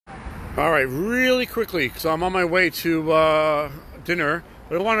All right, really quickly, so I'm on my way to dinner,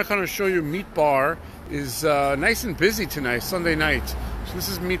 but I want to kind of show you Meat Bar is nice and busy tonight, Sunday night. So this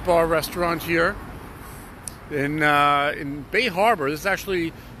is Meat Bar restaurant here in Bay Harbor. This is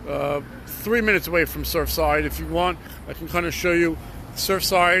actually 3 minutes away from Surfside. If you want, I can kind of show you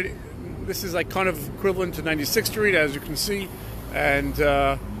Surfside. This is like kind of equivalent to 96th Street, as you can see, and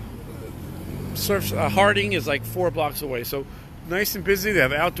Harding is like 4 blocks away. So nice and busy. They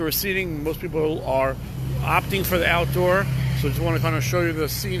have outdoor seating. Most people are opting for the outdoor. So just want to kind of show you the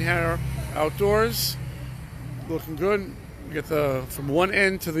scene here outdoors. Looking good. You get from one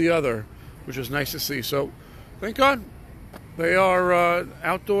end to the other, which is nice to see. So thank God they are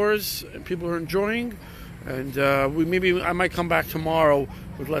outdoors and people are enjoying. And I might come back tomorrow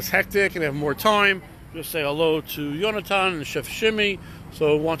with less hectic and have more time. Just say hello to Jonathan and Chef Shimmy.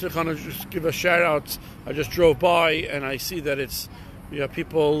 So I want to kind of just give a shout out. I just drove by and I see that it's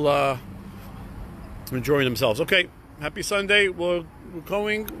people enjoying themselves. Okay, happy Sunday. We'll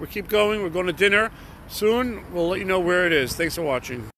keep going. We're going to dinner soon. We'll let you know where it is. Thanks for watching.